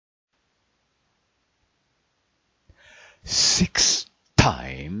6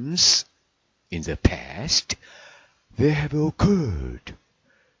 times in the past, there have occurred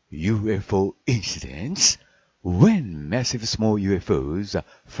UFO incidents when massive small UFOs are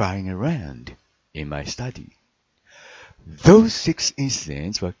flying around in my study. Those 6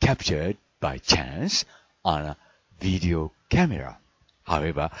 incidents were captured by chance on a video camera.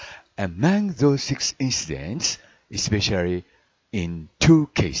 However, among those 6 incidents, especially in 2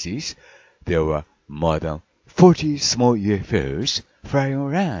 cases, there were more than 40 small UFOs flying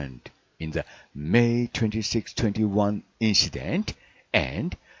around in the May 26-21 incident,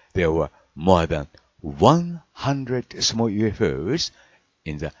 and there were more than 100 small UFOs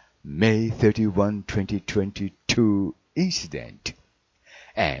in the May 31, 2022 incident.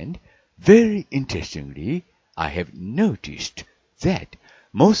 And very interestingly, I have noticed that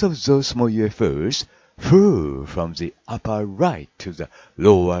most of those small UFOs flew from the upper right to the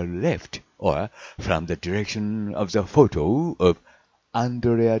lower left, or from the direction of the photo of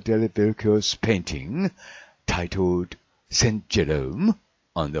Andrea del Verrocchio's painting titled St. Jerome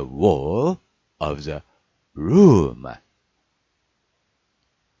on the wall of the room.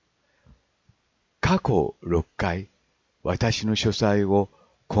 過去6回、私の書斎を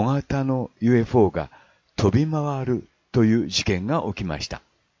小型の UFO が飛び回るという事件が起きました。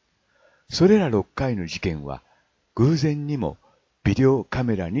それら6回の事件は偶然にもビデオカ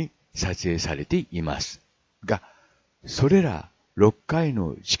メラに撮影されていますが、それら6回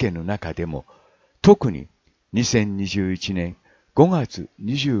の事件の中でも特に2021年5月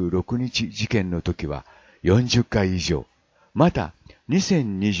26日事件の時は40回以上、また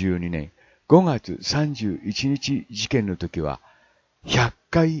2022年5月31日事件の時は100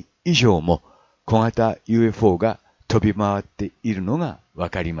回以上も小型 UFO が飛び回っているのがわ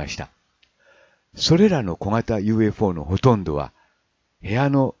かりました。それらの小型 UFO のほとんどは部屋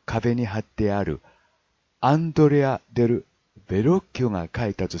の壁に貼ってあるアンドレア・デル・ベロッキョが描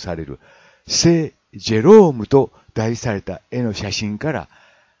いたとされる聖ジェロームと題された絵の写真から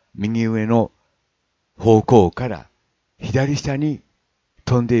右上の方向から左下に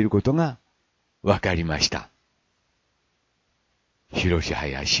飛んでいることがわかりました。Hiroshi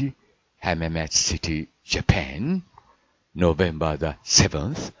Hayashi, Hamamatsu City, Japan, November the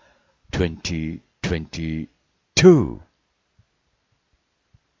 7th, 2022.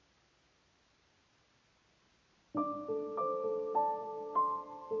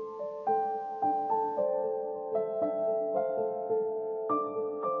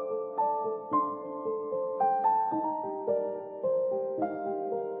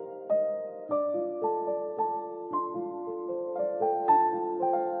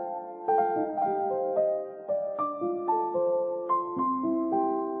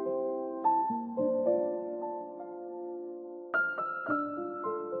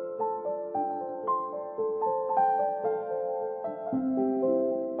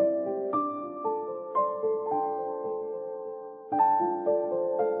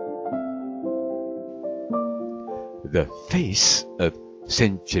 The face of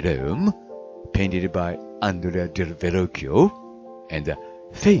St. Jerome, painted by Andrea del Verrocchio, and the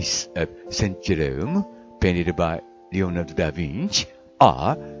face of St. Jerome, painted by Leonardo da Vinci,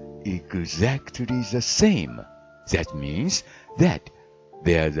 are exactly the same. That means that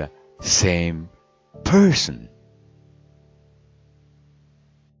they are the same person.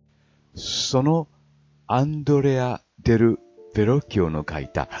 そのアンドレア・デル・ベロッキオの描い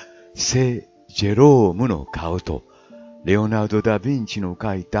た聖ジェロームの顔とレオナルド・ダ・ヴィンチの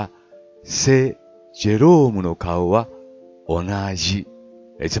描いた聖ジェロームの顔は同じ、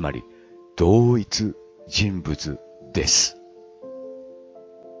つまり同一人物です。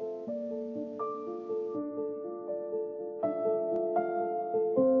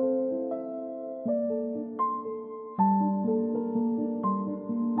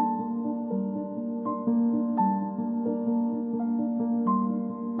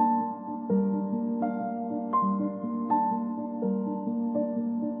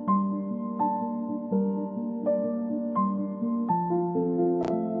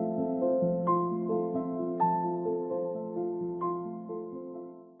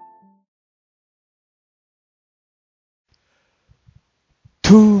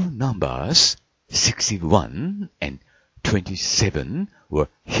Two numbers, 61 and 27, were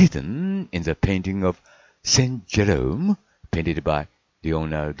hidden in the painting of St. Jerome, painted by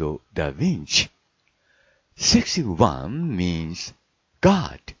Leonardo da Vinci. 61 means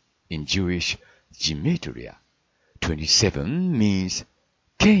God in Jewish gematria. 27 means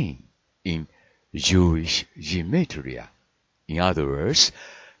Cain in Jewish gematria. In other words,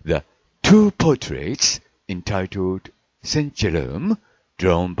 the two portraits entitled St. Jerome,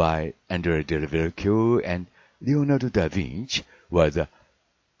 drawn by Andrea del Verrocchio, and Leonardo da Vinci was a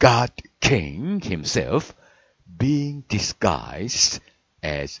God King himself being disguised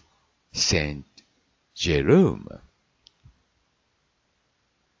as Saint Jerome.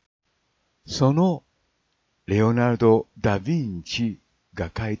 そのレオナルド・ダ・ヴィンチが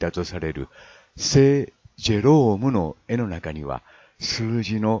描いたとされる聖ジェロームの絵の中には数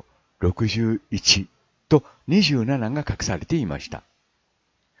字の61と27が隠されていました。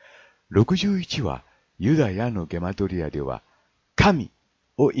61はユダヤのゲマトリアでは神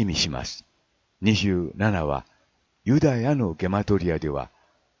を意味します。27はユダヤのゲマトリアでは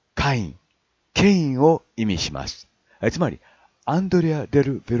カイン、ケインを意味します。つまり、アンドレア・デ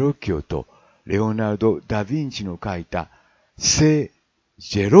ル・ベロッキオとレオナルド・ダ・ヴィンチの描いた聖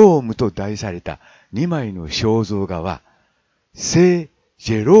ジェロームと題された2枚の肖像画は、聖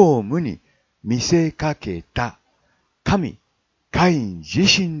ジェロームに見せかけた神、カイン自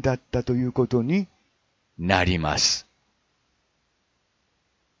身だったということになります。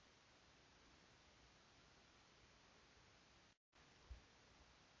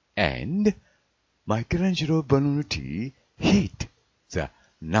And Michelangelo Bonotti hit the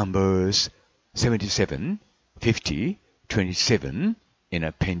numbers 77, 50, 27 in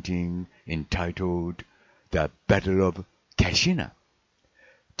a painting entitled The Battle of Cascina.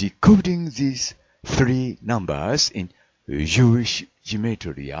 Decoding these three numbers in Jewish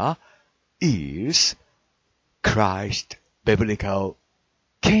gematria is Christ biblical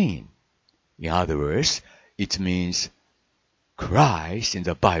Cain. In other words, it means Christ in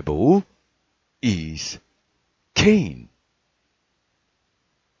the Bible is Cain.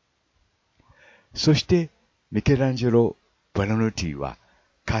 そして、ミケランジェロ・バロノティは、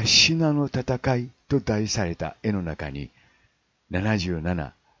カッシナの戦いと題された絵の中に、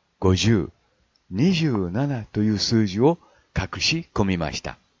77、50、27という数字を隠し込みまし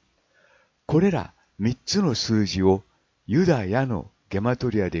た。これら3つの数字をユダヤのゲマト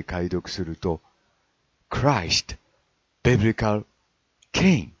リアで解読すると、Christ, Biblical,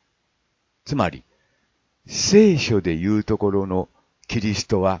 Cain。つまり、聖書で言うところのキリス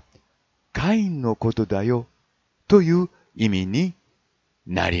トは、カインのことだよという意味に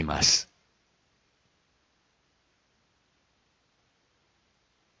なります。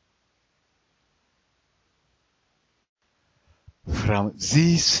From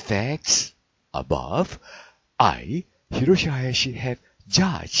these facts above, I, Hiroshi Hayashi, have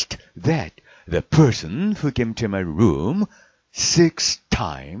judged that the person who came to my room 6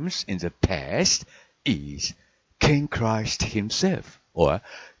 times in the past is King Christ himself, or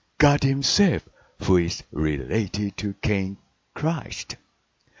God himself, who is related to King Christ.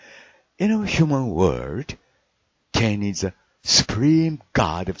 In our human world, Cain is the supreme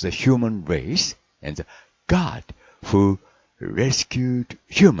God of the human race and the God who rescued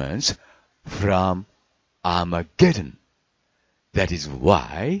humans from Armageddon. That is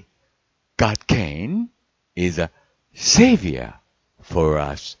why God Cain is a savior for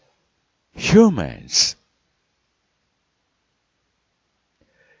us humans.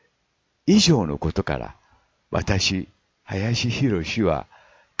 以上のことから、私、林博は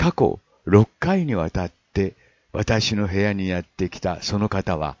過去6回にわたって私の部屋にやってきたその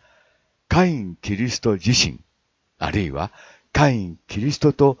方は、カイン・キリスト自身、あるいはカイン・キリス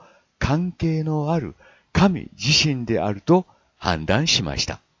トと関係のある神自身であると判断しまし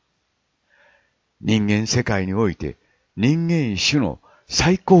た。人間世界において人間種の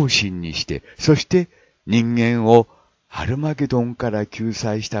最高神にして、そして人間をハルマゲドンから救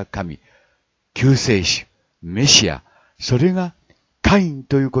済した神、救世主、メシア、それがカイン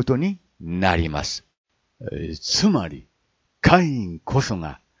ということになります。つまり、カインこそ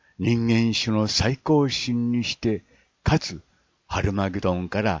が人間種の最高神にして、かつ、ハルマゲドン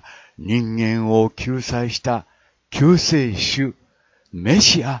から人間を救済した救世主、メ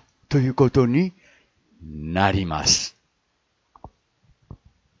シアということになります。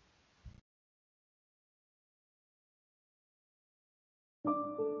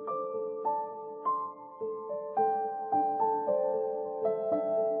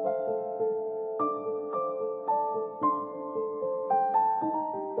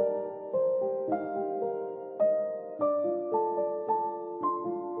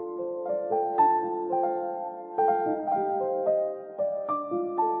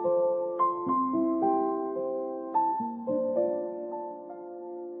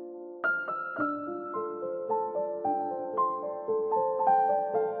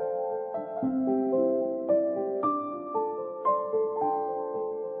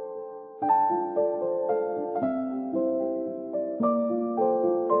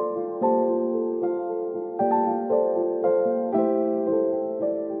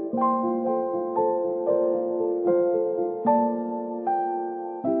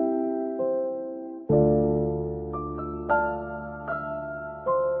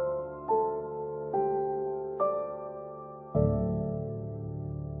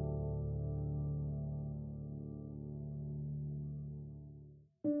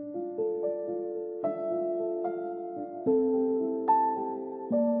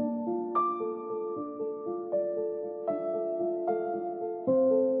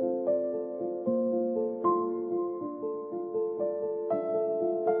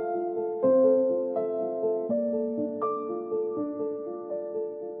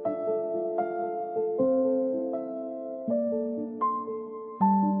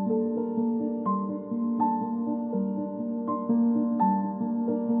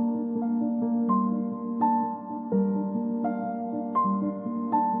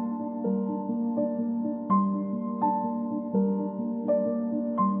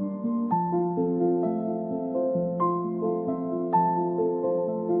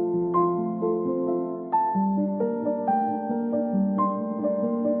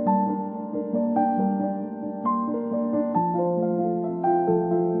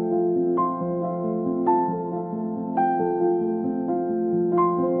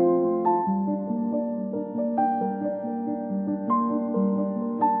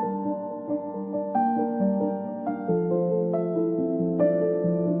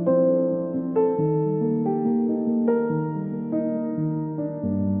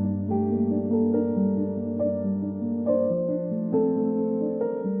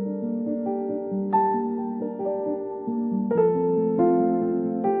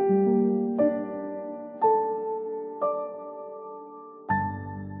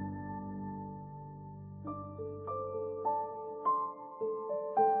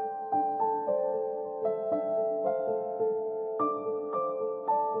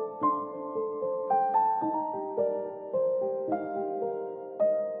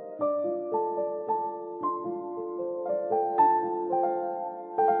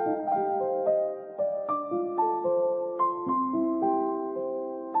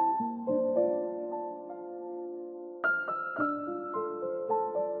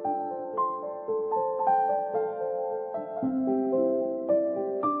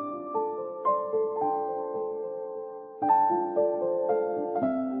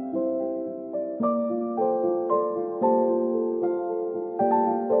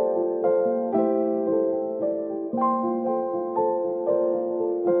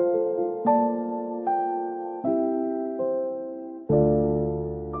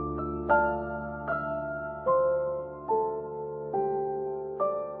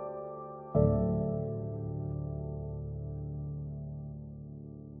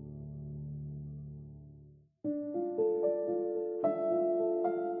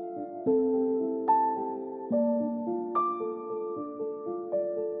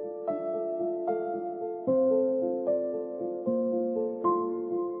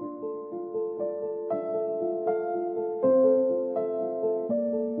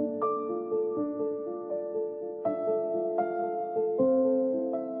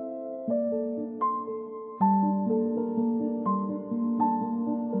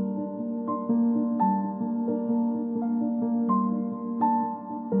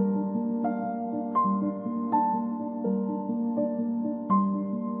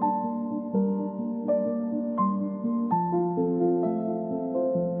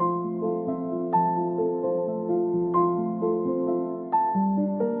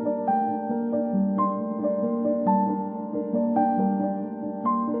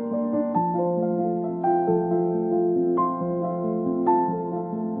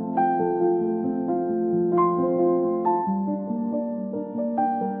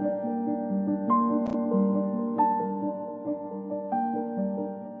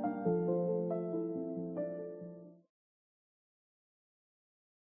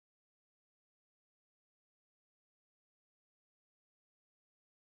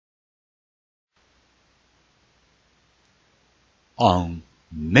On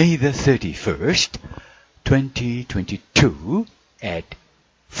May the 31st, 2022 at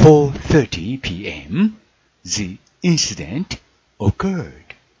 4:30 p.m., the incident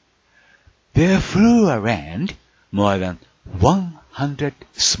occurred. There flew around more than 100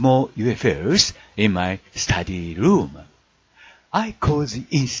 small UFOs in my study room. I call the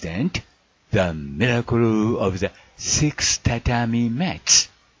incident the miracle of the 6 tatami mats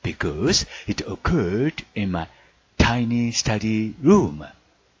because it occurred in my tiny study room.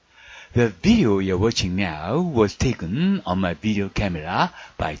 The video you're watching now was taken on my video camera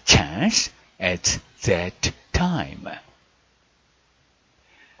by chance at that time.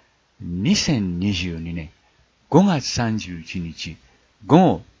 2022年5月31日午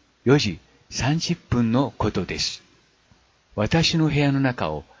後4時30分のことです。私の部屋の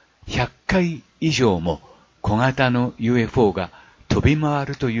中を100回以上も小型の UFO が飛び回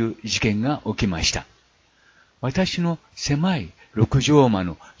るという事件が起きました。私の狭い6畳間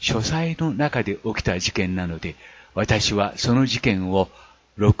の書斎の中で起きた事件なので、私はその事件を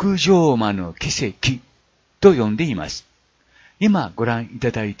6畳間の奇跡と呼んでいます。今ご覧い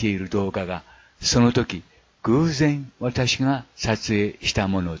ただいている動画が、その時偶然私が撮影した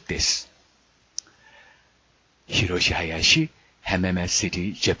ものです。Hiroshi Hayashi, Hamama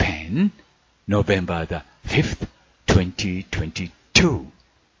City, Japan, November the 5th, 2022.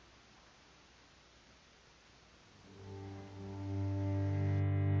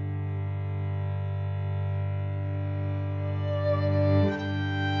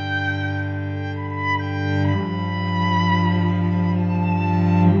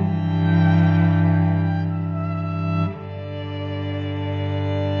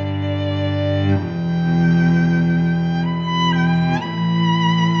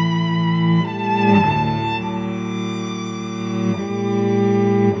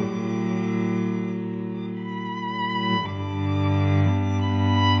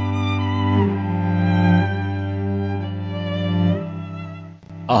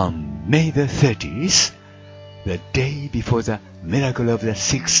 On May the 30th, the day before the miracle of the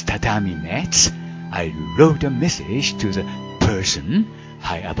 6 tatami mats, I wrote a message to the person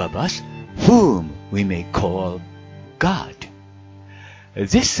high above us, whom we may call God.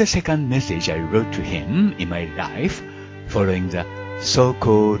 This is the second message I wrote to him in my life, following the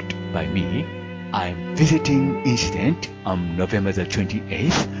so-called by me, I'm visiting incident on November the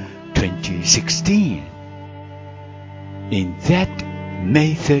 28th, 2016. In that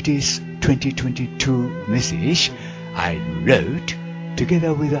May 30th, 2022 message, I wrote,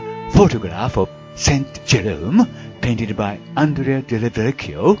 together with a photograph of Saint Jerome, painted by Andrea del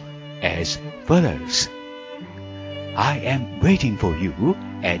Vecchio, as follows. I am waiting for you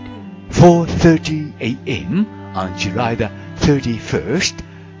at 4:30 a.m. on July the 31st,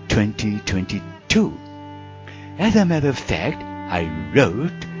 2022. As a matter of fact, I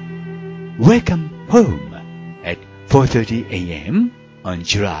wrote, Welcome home at 4:30 a.m. on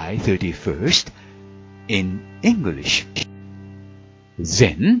July 31st in English.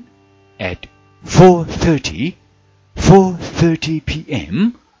 Then, at 4:30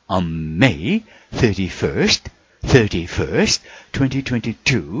 p.m. on May 31st,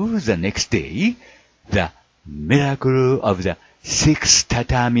 2022, the next day, the miracle of the 6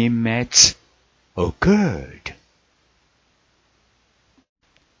 tatami mats occurred.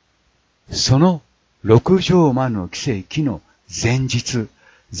 その6畳間の奇跡の前日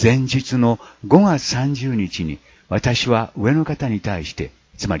の5月30日に私は上の方に対して、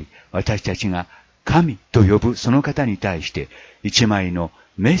つまり私たちが神と呼ぶその方に対して一枚の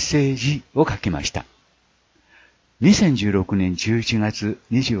メッセージを書きました。2016年11月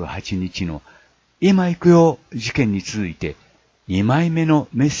28日の今行くよ事件について2枚目の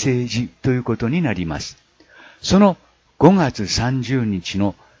メッセージということになります。その5月30日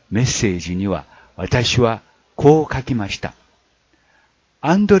のメッセージには私はこう書きました。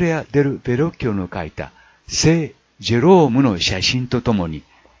アンドレア・デル・ベロッキョの書いた聖ジェロームの写真とともに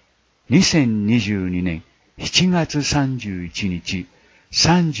2022年7月31日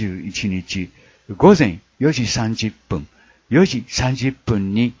午前4時30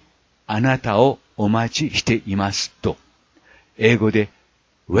分にあなたをお待ちしていますと、英語で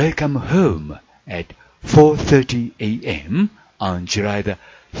Welcome home at 4:30 a.m. on July the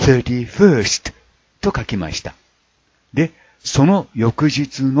 31st と書きました。で、その翌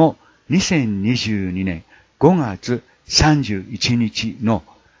日の2022年5月31日の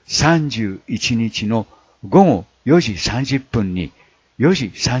午後4時30分に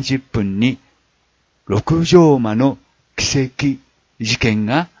6畳間の奇跡事件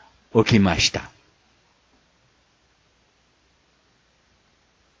が起きました。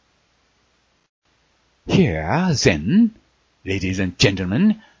Here, then, Ladies and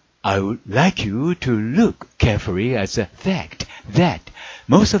gentlemen, I would like you to look carefully at the fact that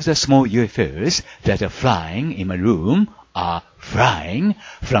most of the small UFOs that are flying in my room are flying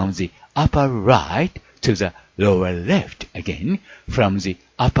from the upper right to the lower left, again, from the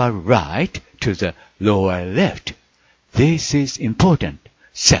upper right to the lower left. This is important,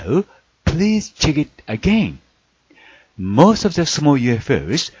 so please check it again. Most of the small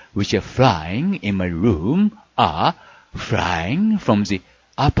UFOs which are flying in my room are flying from the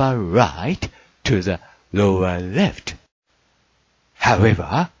upper right to the lower left.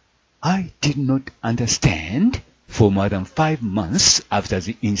 However, I did not understand for more than 5 months after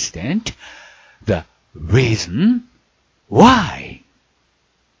the incident the reason why.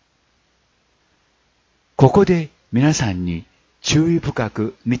 ここで皆さんに注意深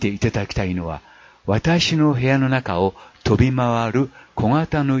く見ていただきたいのは、私の部屋の中を飛び回る小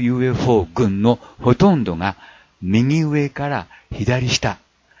型の UFO 群のほとんどが右上から左下、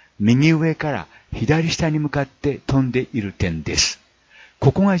右上から左下に向かって飛んでいる点です。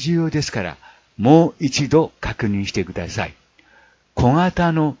ここが重要ですから、もう一度確認してください。小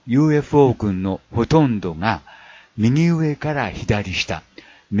型の UFO 群のほとんどが右上から左下、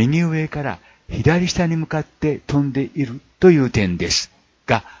右上から左下に向かって飛んでいるという点です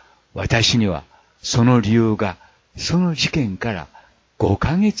が、私にはその理由がその事件から5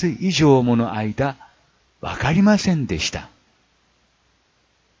ヶ月以上もの間わかりませんでした。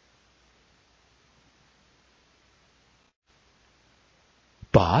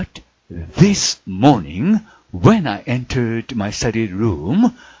But this morning, when I entered my study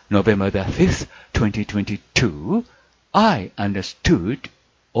room, November the 5th, 2022, I understood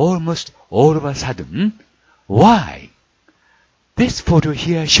almost all of a sudden why. This photo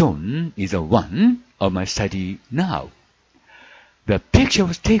here shown is the one of my study now. The picture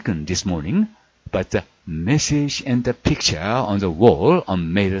was taken this morning, but the message and the picture on the wall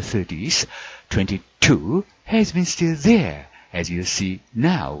on May the 30th, 2022 has been still there, as you see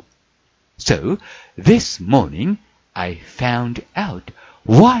now. So, this morning, I found out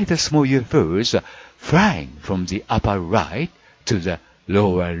why the small UFOs are flying from the upper right to the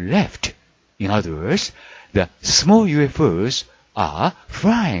lower left. In other words, the small UFOs are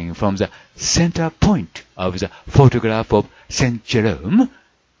flying from the center point of the photograph of St. Jerome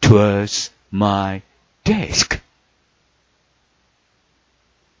towards my desk.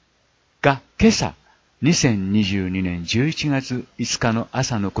 が、今朝、2022年11月5日の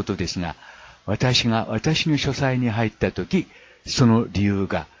朝のことですが、私が私の書斎に入ったとき、その理由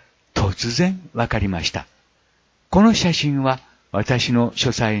が突然わかりました。この写真は私の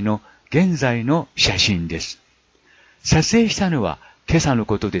書斎の現在の写真です。撮影したのは今朝の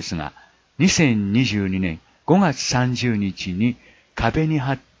ことですが、2022年5月30日に壁に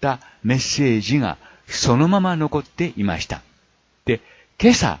貼ったメッセージがそのまま残っていました。で、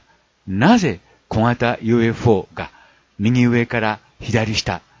今朝、なぜ小型 UFO が右上から左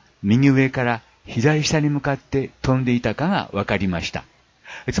下、右上から左下に向かって飛んでいたかがわかりました。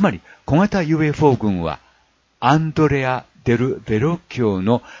つまり、小型 UFO 群はアンドレア・デル・ベロッキョ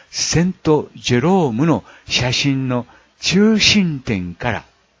のセント・ジェロームの写真の中心点から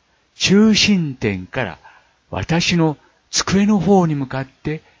私の机の方に向かっ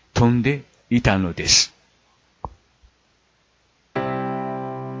て飛んでいたのです。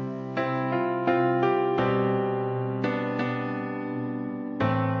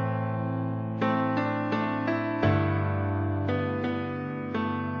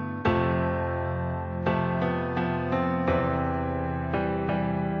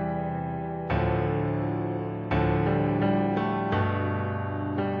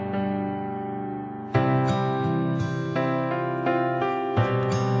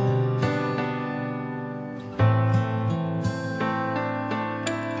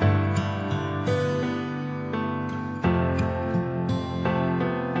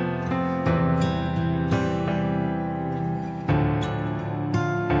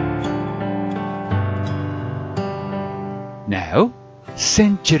Now,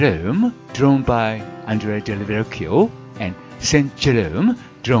 St. Jerome, drawn by Andrea del Verrocchio, and St. Jerome,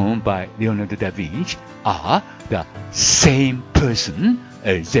 drawn by Leonardo da Vinci, are the same person,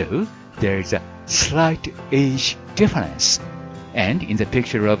 although there is a slight age difference. And in the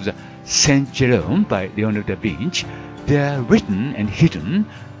picture of the St. Jerome by Leonardo da Vinci, there are written and hidden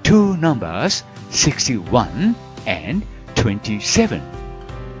two numbers, 61 and 27.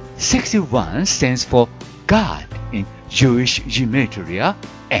 61 stands for God in Jewish gematria,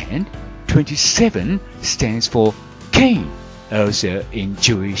 and 27 stands for Cain, also in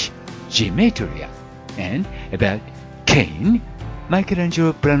Jewish gematria. And about Cain,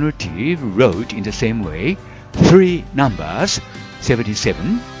 Michelangelo Branotti wrote in the same way, three numbers,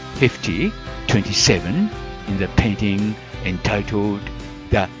 77, 50, 27, in the painting entitled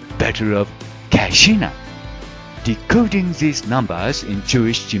The Battle of Kashina. Decoding these numbers in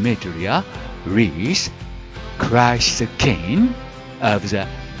Jewish gematria reads Christ the King of the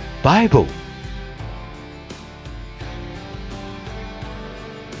Bible.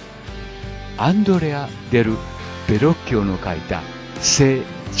 アンドレア・デル・ベロッキオの書いた聖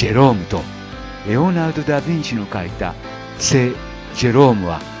ジェロームとレオナルド・ダ・ヴィンチの書いた聖ジェローム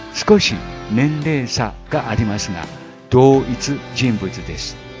は少し年齢差がありますが同一人物で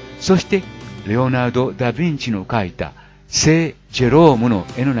す。そしてレオナルド・ダ・ヴィンチの書いた聖ジェロームの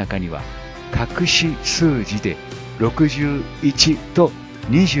絵の中には隠し数字で61と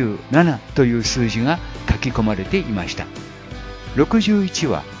27という数字が書き込まれていました。61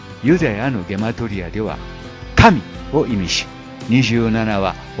はユダヤのゲマトリアでは神を意味し、27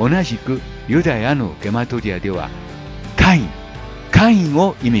は同じくユダヤのゲマトリアではカイン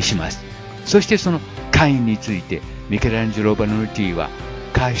を意味します。そしてそのカインについてミケランジェロ・バノルティは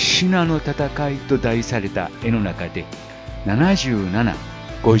カシナの戦いと題された絵の中で77、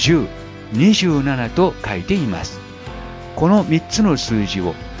50、27と書いています。この3つの数字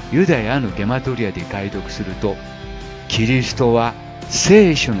をユダヤのゲマトリアで解読すると、キリストは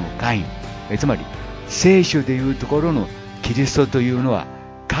聖書のカイン、つまり聖書でいうところのキリストというのは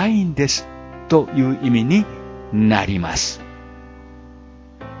カインですという意味になります。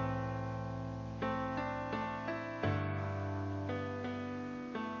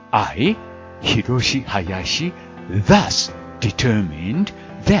I, Hiroshi Hayashi, thus determined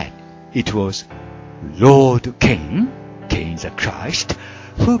that it was Lord Cain the Christ,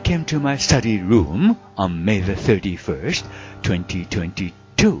 who came to my study room on May the 31st,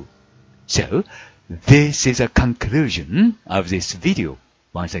 2022. So, this is a conclusion of this video.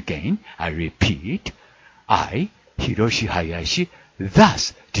 Once again, I repeat, I, Hiroshi Hayashi,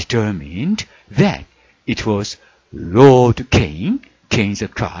 thus determined that it was Lord Cain the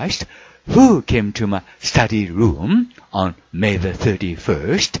Christ, who came to my study room on May the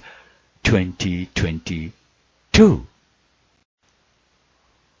 31st, 2022.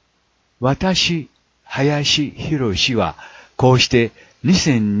 私、林博は、こうして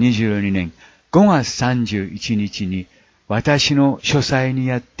2022年5月31日に私の書斎に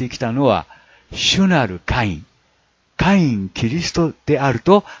やってきたのは、主なるカインキリストである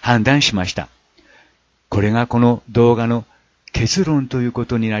と判断しました。これがこの動画の結論というこ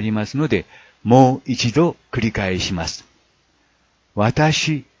とになりますので、もう一度繰り返します。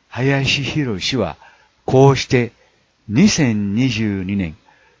私、林博は、こうして2022年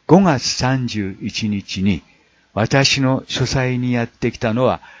5月31日に私の書斎にやってきたの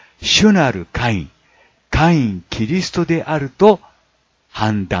は主なるカインキリストであると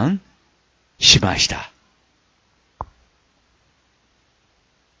判断しました。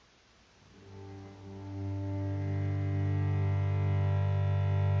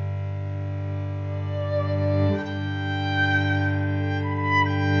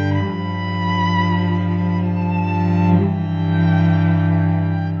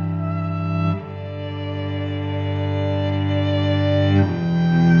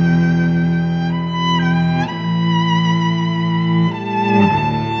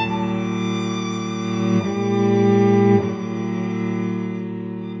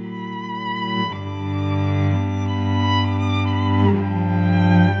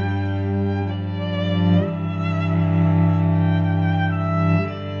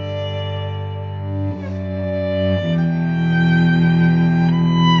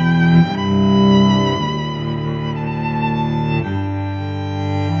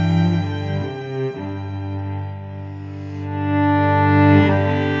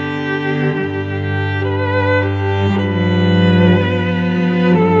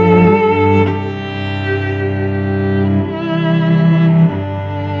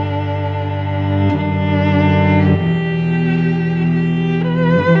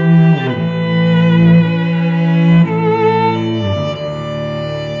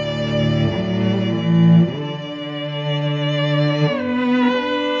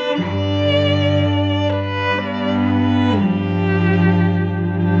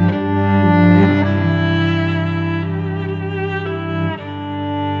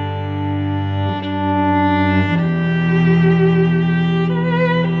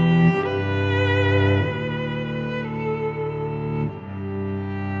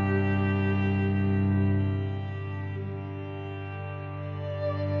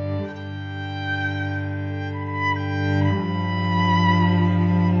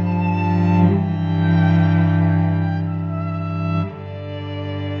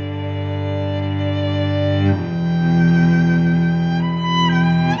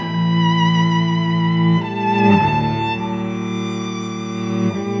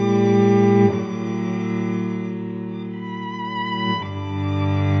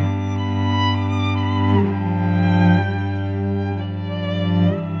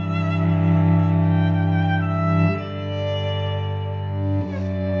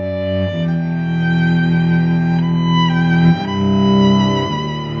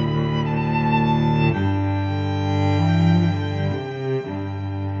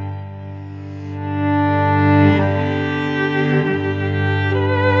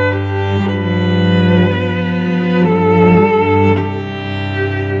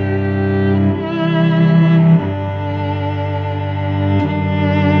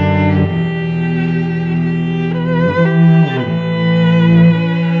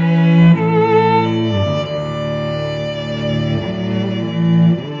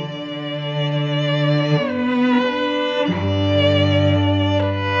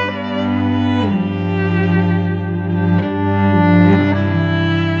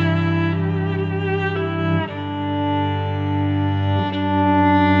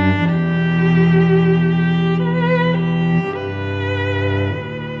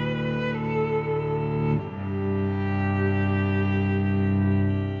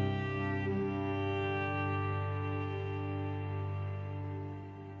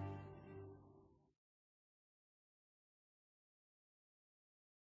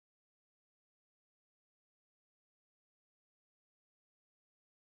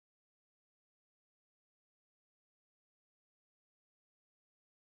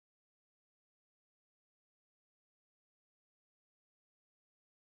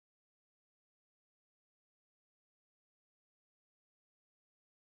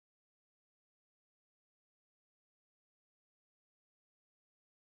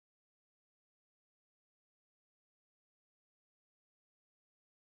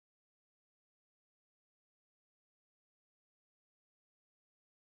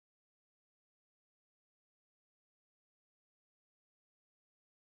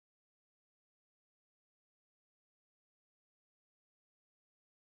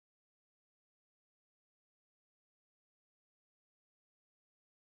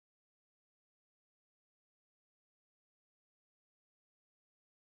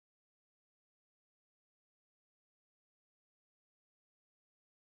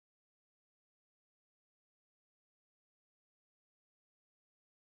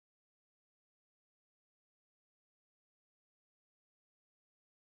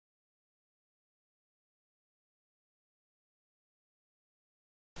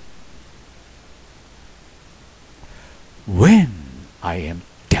when I am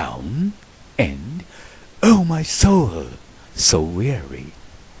down and, oh my soul, so weary,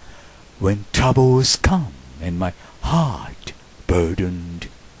 when troubles come and my heart burdened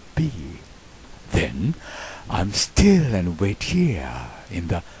be, then I'm still and wait here in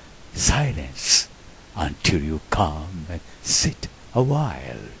the silence until you come and sit a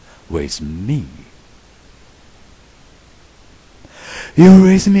while with me. You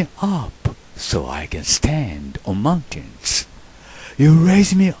raise me up so I can stand on mountains. You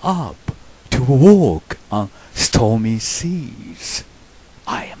raise me up to walk on stormy seas.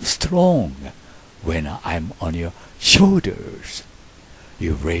 I am strong when I'm on your shoulders.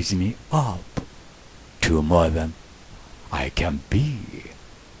 You raise me up to more than I can be.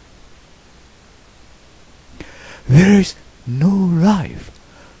 There is no life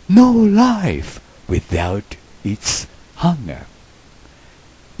without its hunger.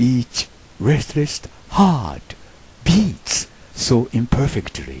 Each restless heart beats so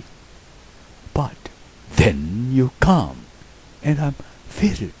imperfectly. But then you come, and I'm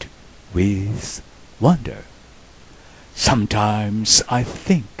filled with wonder. Sometimes I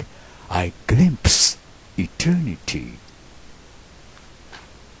think I glimpse eternity.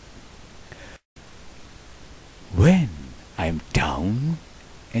 When I'm down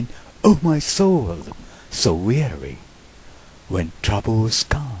and oh my soul so weary, when troubles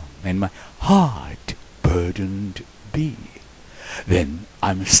come and my heart burdened be, then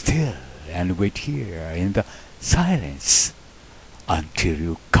I'm still and wait here in the silence until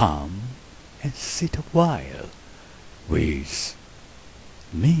you come and sit a while with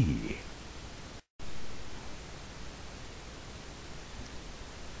me.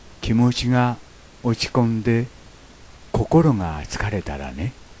 気持ちが落ち込んで心が疲れたら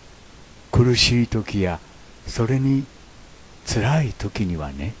ね、苦しい時やそれに辛い時に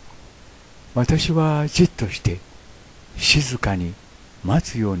はね、私はじっとして静かに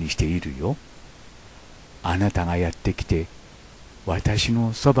待つようにしているよ。あなたがやってきて私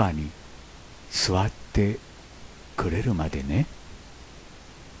のそばに座ってくれるまでね。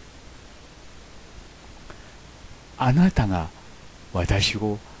あなたが私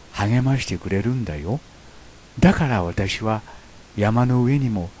を励ましてくれるんだよ。だから私は山の上に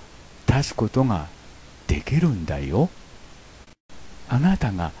も立つことができるんだよ。あな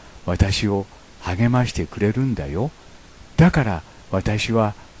たが私を励ましてくれるんだよ。だから私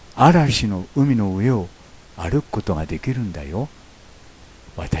は嵐の海の上を歩くことができるんだよ。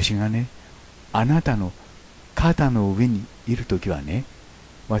私がね、あなたの肩の上にいるときはね、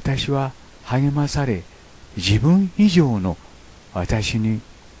私は励まされ、自分以上の私に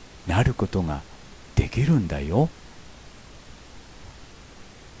なることができるんだよ。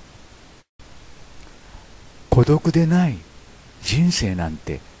孤独でない人生なん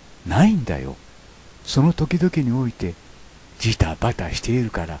てないんだよ。その時々においてジタバタしている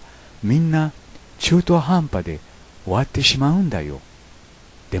から、みんな中途半端で終わってしまうんだよ。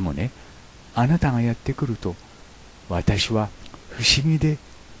でもね、あなたがやってくると私は不思議で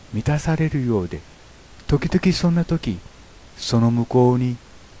満たされるようで、時々そんな時、その向こうに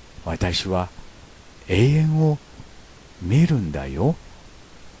私は永遠を見るんだよ。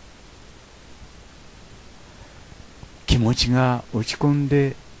気持ちが落ち込ん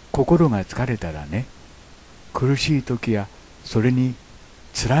で心が疲れたらね、苦しい時やそれに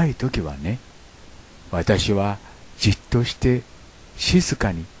辛い時はね、私はじっとして静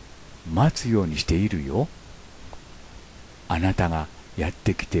かに待つようにしているよ。あなたがやっ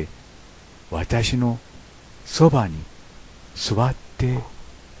てきて私のそばに座って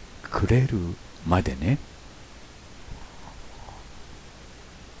くれるまでね。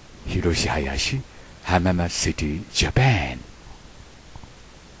Hiroshi Hayashi, Hamama City, Japan.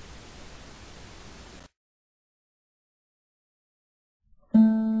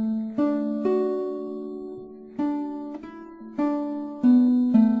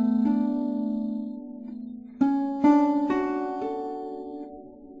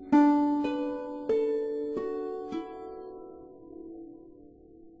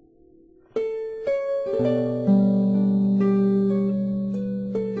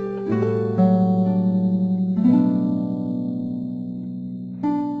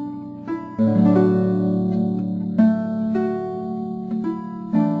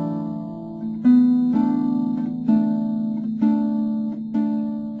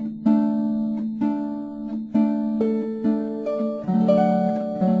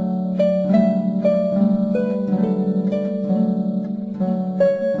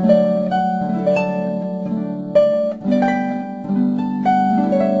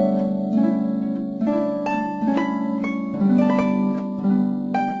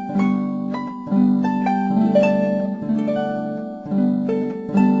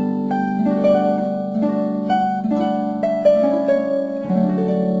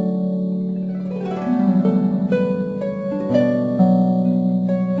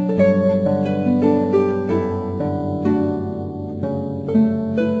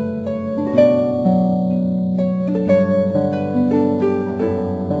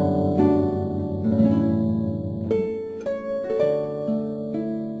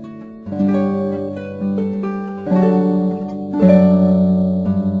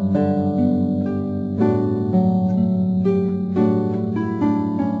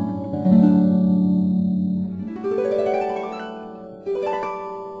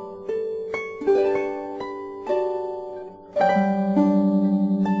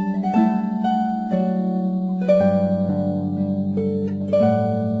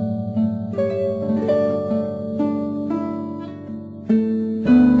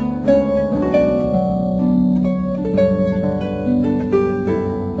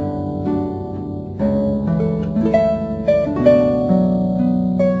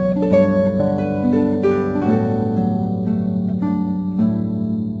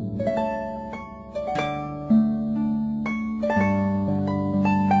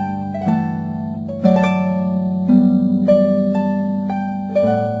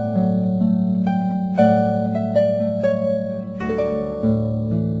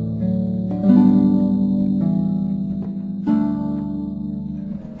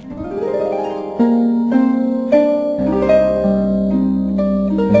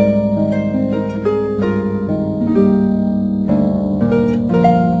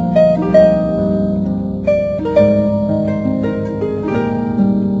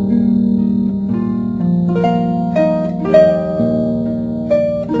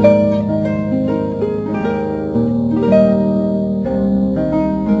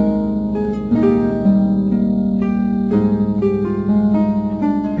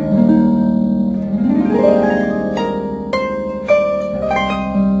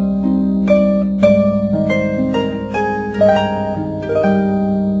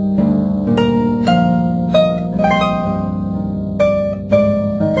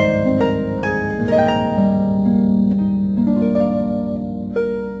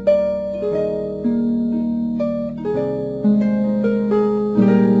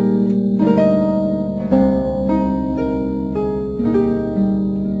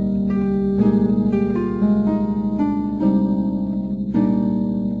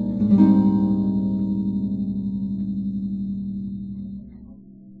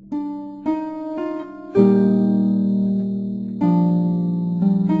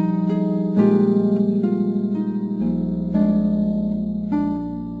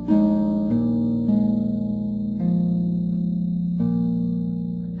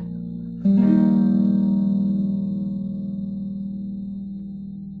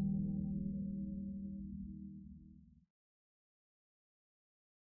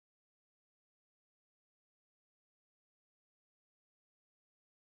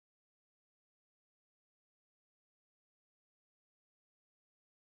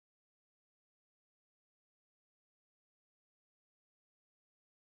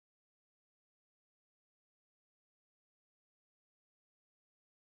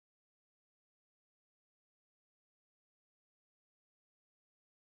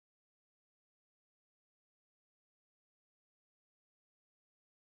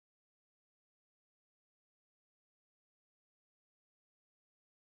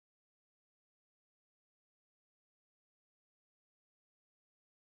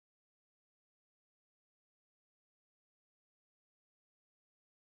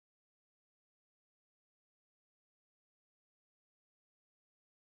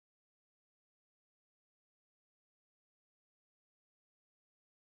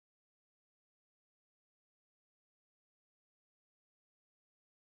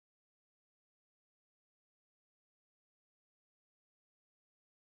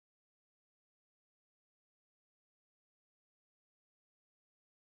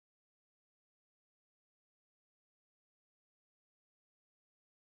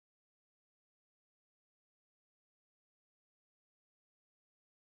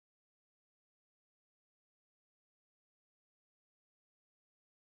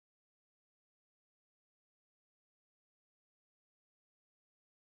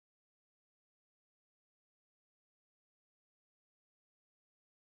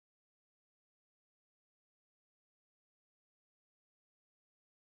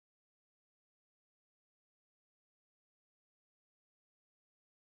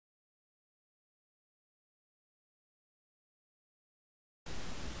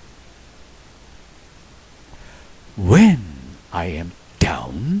 When I am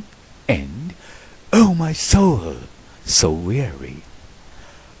down and, oh my soul, so weary,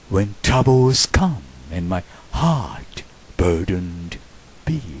 when troubles come and my heart burdened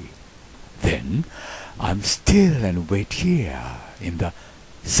be, then I'm still and wait here in the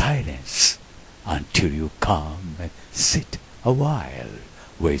silence until you come and sit a while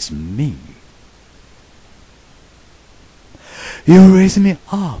with me. You raise me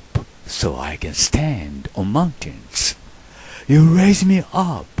up so I can stand on mountains. You raise me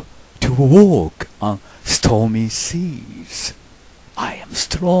up to walk on stormy seas. I am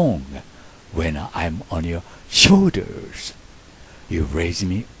strong when I'm on your shoulders. You raise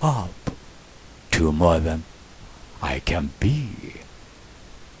me up to more than I can be.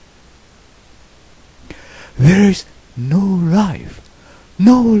 There is no life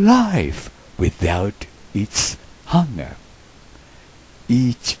without its hunger.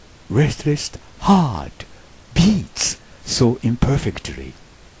 Each restless heart beats so imperfectly.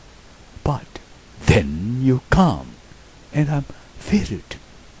 But then you come, and I'm filled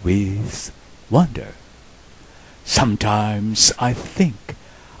with wonder. Sometimes I think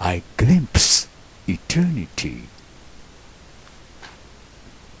I glimpse eternity.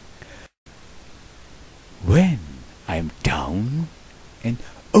 When I'm down, and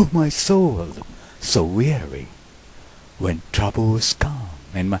oh my soul, so weary, when troubles come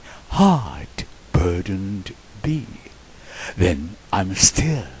and my heart burdened be, then I'm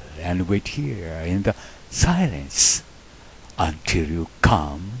still and wait here in the silence until you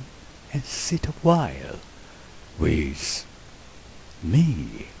come and sit a while with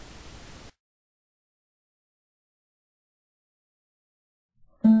me.